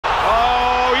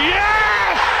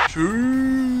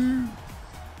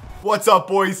What's up,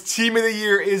 boys? Team of the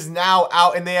Year is now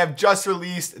out, and they have just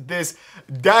released this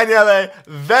Daniele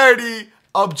Verde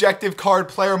objective card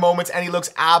player moments, and he looks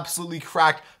absolutely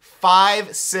cracked.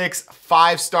 5'6",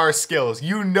 5-star skills.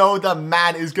 You know the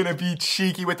man is going to be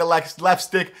cheeky with the left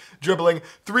stick dribbling.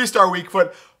 3-star weak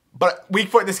foot. But weak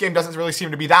foot in this game doesn't really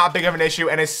seem to be that big of an issue,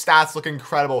 and his stats look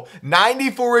incredible.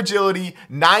 94 agility,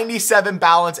 97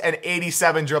 balance, and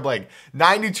 87 dribbling.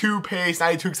 92 pace,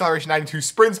 92 acceleration, 92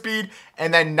 sprint speed,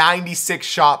 and then 96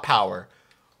 shot power.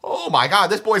 Oh my god,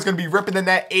 this boy's going to be ripping the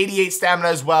net. 88 stamina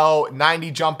as well,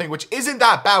 90 jumping, which isn't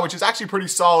that bad, which is actually pretty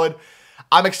solid.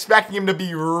 I'm expecting him to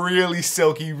be really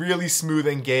silky, really smooth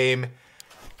in game.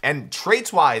 And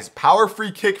traits-wise, power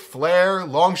free kick, flare,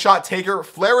 long shot taker.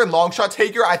 Flare and long shot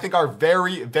taker, I think, are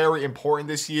very, very important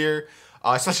this year.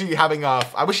 Especially having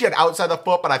I wish he had outside the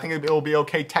foot, but I think it'll be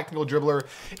okay. Technical dribbler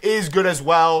is good as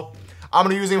well. I'm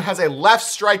going to use him as a left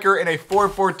striker in a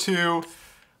 4-4-2.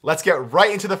 Let's get right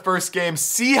into the first game,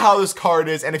 see how this card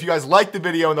is. And if you guys like the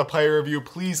video and the player review,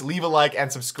 please leave a like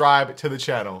and subscribe to the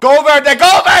channel. Go Verde!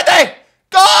 Go Verde!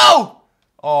 Go!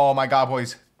 Oh my god,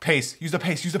 boys. Pace. Use the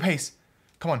pace. Use the pace.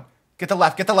 Come on. Get the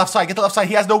left side. Get the left side.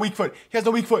 He has no weak foot. He has no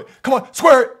weak foot. Come on.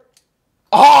 Square it.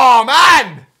 Oh,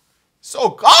 man.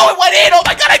 So, oh, it went in. Oh,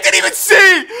 my God. I didn't even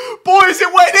see. Boys,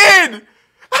 it went in.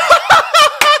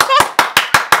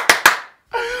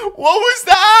 What was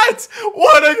that?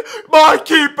 What a, my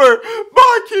keeper.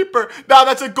 My keeper. Now,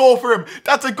 that's a goal for him.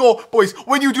 That's a goal. Boys,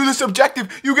 when you do this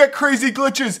objective, you get crazy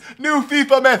glitches. New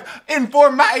FIFA myth.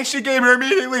 Inform Matt Gamer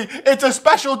immediately. It's a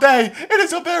special day. It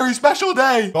is a very special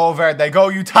day. Go, Verde. Go,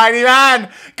 you tiny man.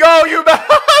 Go, you man.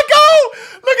 Go.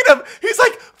 Look at him. He's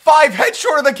like 5 heads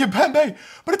shorter than Kimpembe.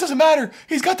 But it doesn't matter.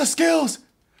 He's got the skills.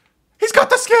 He's got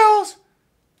the skills.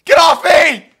 Get off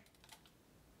me.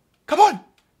 Come on.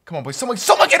 Come on, boys. Someone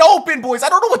get open, boys. I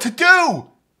don't know what to do. Can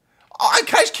I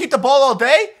just keep the ball all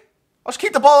day? I'll just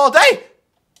keep the ball all day.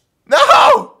 No.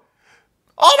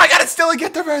 Oh, my God. It's still a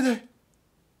get there, Verde.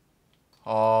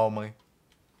 Oh, my.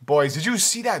 Boys, did you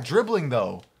see that dribbling,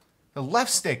 though? The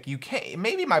left stick. You can't.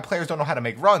 Maybe my players don't know how to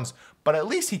make runs, but at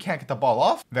least he can't get the ball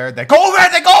off. Verde. Go,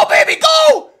 Verde. Go, baby.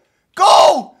 Go.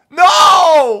 Go.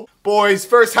 No. Boys,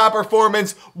 first half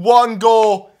performance. 1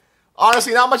 goal.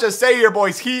 Honestly, not much to say here,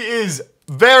 boys. He is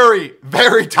very,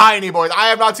 very tiny, boys. I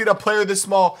have not seen a player this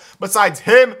small besides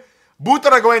him,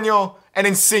 Butragueño, and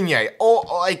Insigne. Oh,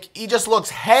 like, he just looks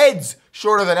heads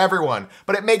shorter than everyone,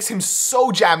 but it makes him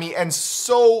so jammy and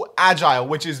so agile,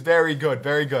 which is very good,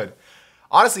 very good.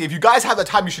 Honestly, if you guys have the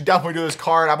time, you should definitely do this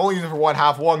card. I'm only using it for 1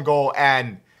 half, 1 goal,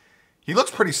 and he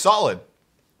looks pretty solid.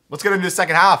 Let's get into the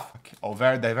second half. Okay. Oh,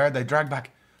 Verde, drag back.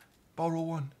 Ball roll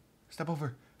 1. Step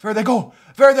over. Verde, go.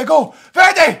 Verde, go.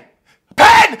 Verde!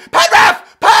 Pen! Pen,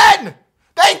 ref! Pen!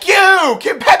 Thank you!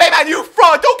 Kimpembe, man, you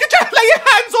fraud! Don't lay your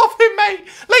hands off him, mate!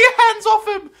 Lay your hands off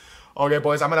him! Okay,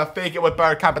 boys, I'm gonna fake it with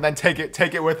Bergkamp and then take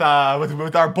it with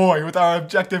our boy, with our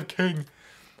objective king.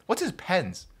 What's his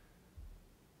pens?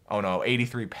 Oh no,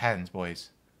 83 pens, boys.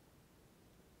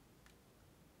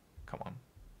 Come on.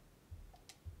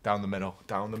 Down the middle,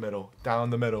 down the middle, down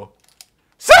the middle.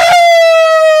 See!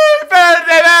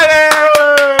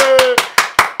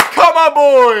 Come on,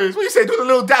 boys. What do you say? Do the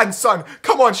little dance, son.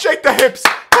 Come on, shake the hips.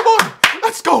 Come on.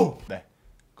 Let's go.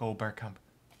 Go, Bergkamp.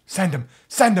 Send him.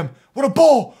 Send him. What a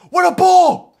ball. What a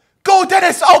ball. Go,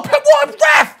 Dennis. Oh, what,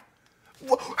 ref?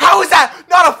 How is that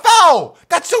not a foul?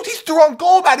 That's so he's through on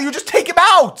goal, man. You just take him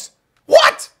out.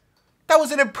 What? That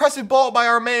was an impressive ball by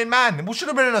our main man. It should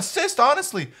have been an assist,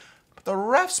 honestly. But the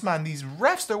refs, man, these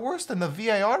refs, they're worse than the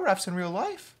VAR refs in real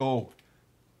life. Oh,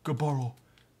 good ball.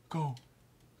 Go.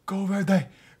 Go, Verde.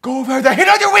 Go, Verde. Hit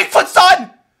on your weak foot, son!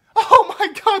 Oh,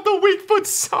 my God. The weak foot.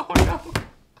 So no.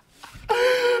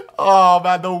 Oh,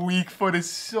 man. The weak foot is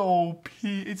so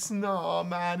it's no,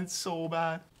 man. It's so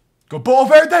bad. Go, ball,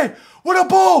 Verde. What a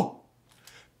ball.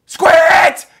 Square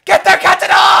it. Get there,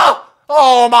 Catano.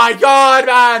 Oh, my God,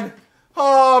 man.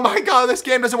 Oh, my God. This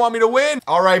game doesn't want me to win.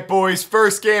 All right, boys.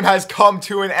 First game has come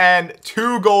to an end.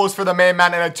 2 goals for the main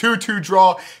man and a 2-2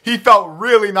 draw. He felt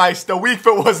really nice. The weak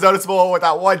foot was noticeable with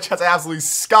that one chance I absolutely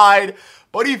skied.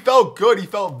 But he felt good. He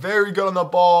felt very good on the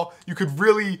ball. You could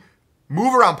really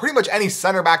move around pretty much any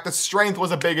center back. The strength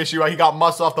was a big issue. He got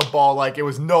muscle off the ball like it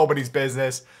was nobody's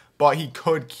business. But he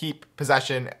could keep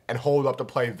possession and hold up the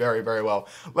play very, very well.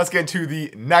 Let's get into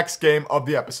the next game of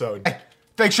the episode. Hey,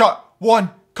 fake shot. 1.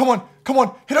 Come on. Come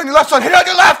on. Hit on your left, son. Hit on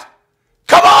your left.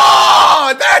 Come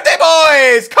on. There they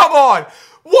boys. Come on.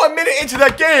 1 minute into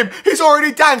that game. He's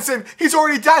already dancing. He's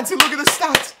already dancing. Look at the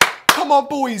stats. Come on,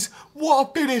 boys. What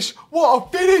a finish. What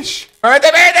a finish. Verde,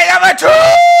 number 2.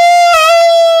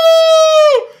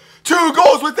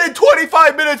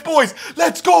 minutes, boys.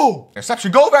 Let's go.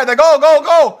 Interception. Go, Verde. Go, go,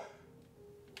 go.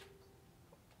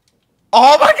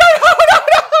 Oh, my God. No, no.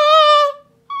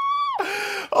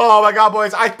 Oh, my God,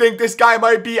 boys. I think this guy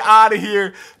might be out of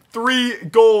here. 3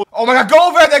 goals. Oh, my God.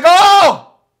 Go, Verde. Go.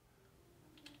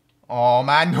 Oh,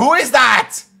 man. Who is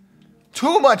that?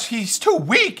 Too much. He's too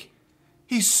weak.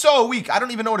 He's so weak. I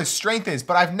don't even know what his strength is,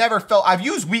 but I've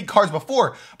used weak cards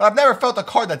before, but I've never felt a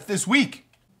card that's this weak.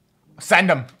 Send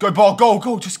him. Good ball. Go,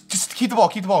 go. Just keep the ball.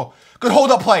 Keep the ball. Good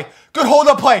hold up play. Good hold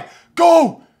up play.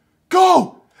 Go.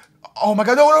 Go. Oh, my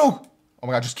God. No, no. Oh,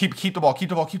 my God. Just keep the ball. Keep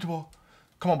the ball. Keep the ball.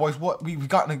 Come on, boys. What? We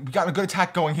got a good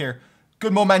attack going here.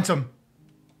 Good momentum.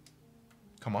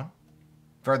 Come on.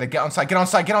 Verde, get onside. Get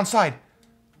onside. Get onside.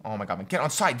 Oh, my God, man. Get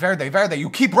onside. Verde, Verde. You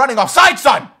keep running offside,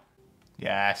 son.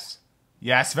 Yes.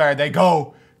 Yes, Verde.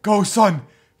 Go. Go, son.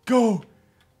 Go.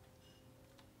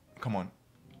 Come on.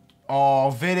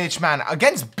 Oh, Vidic, man.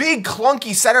 Against big,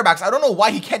 clunky center backs, I don't know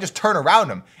why he can't just turn around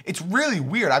him. It's really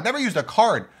weird. I've never used a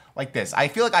card like this. I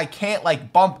feel like I can't,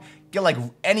 like, get, like,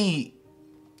 any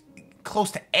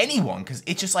close to anyone, because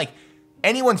it's just, like,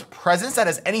 anyone's presence that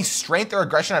has any strength or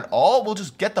aggression at all will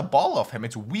just get the ball off him.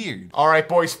 It's weird. All right,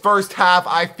 boys. First half,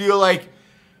 I feel like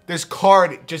this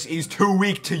card just is too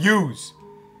weak to use.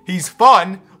 He's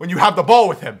fun when you have the ball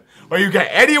with him. When you get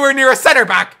anywhere near a center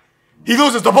back, he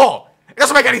loses the ball. It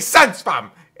doesn't make any sense,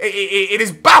 fam. It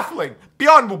is baffling.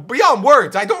 Beyond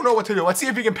words. I don't know what to do. Let's see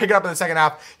if he can pick it up in the second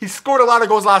half. He scored a lot of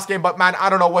goals last game, but, man, I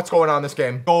don't know what's going on in this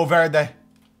game. Go, Verde.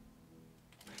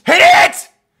 Hit it!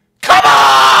 Come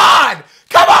on!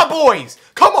 Come on, boys!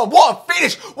 Come on, what a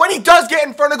finish! When he does get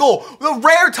in front of goal, the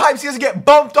rare times he doesn't get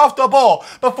bumped off the ball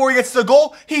before he gets to the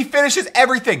goal, he finishes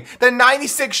everything. The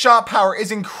 96 shot power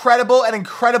is incredible and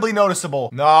incredibly noticeable.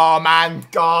 No, man.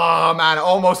 Oh, man.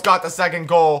 Almost got the second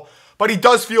goal. But he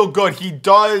does feel good. He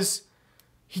does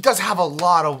have a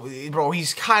lot of... Bro,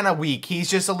 he's kind of weak. He's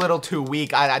just a little too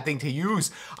weak, I think, to use.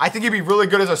 I think he'd be really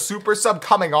good as a super sub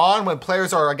coming on when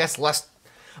players are, I guess, less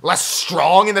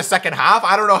strong in the second half.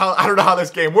 I don't know how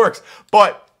this game works,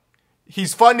 but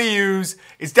he's fun to use.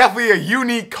 It's definitely a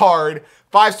unique card.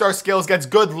 5-star skills, gets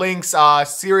good links,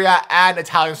 Syria and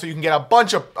Italian, so you can get a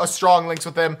bunch of strong links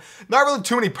with him. Not really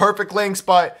too many perfect links,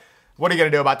 but what are you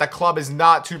gonna do about it? That club is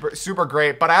not super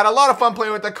great. But I had a lot of fun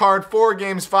playing with the card. 4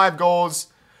 games, 5 goals.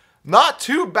 Not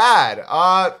too bad.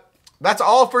 That's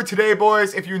all for today,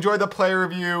 boys. If you enjoyed the player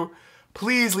review,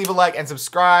 please leave a like and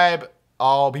subscribe.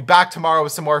 I'll be back tomorrow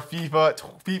with some more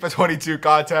FIFA 22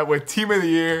 content with Team of the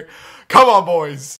Year. Come on, boys.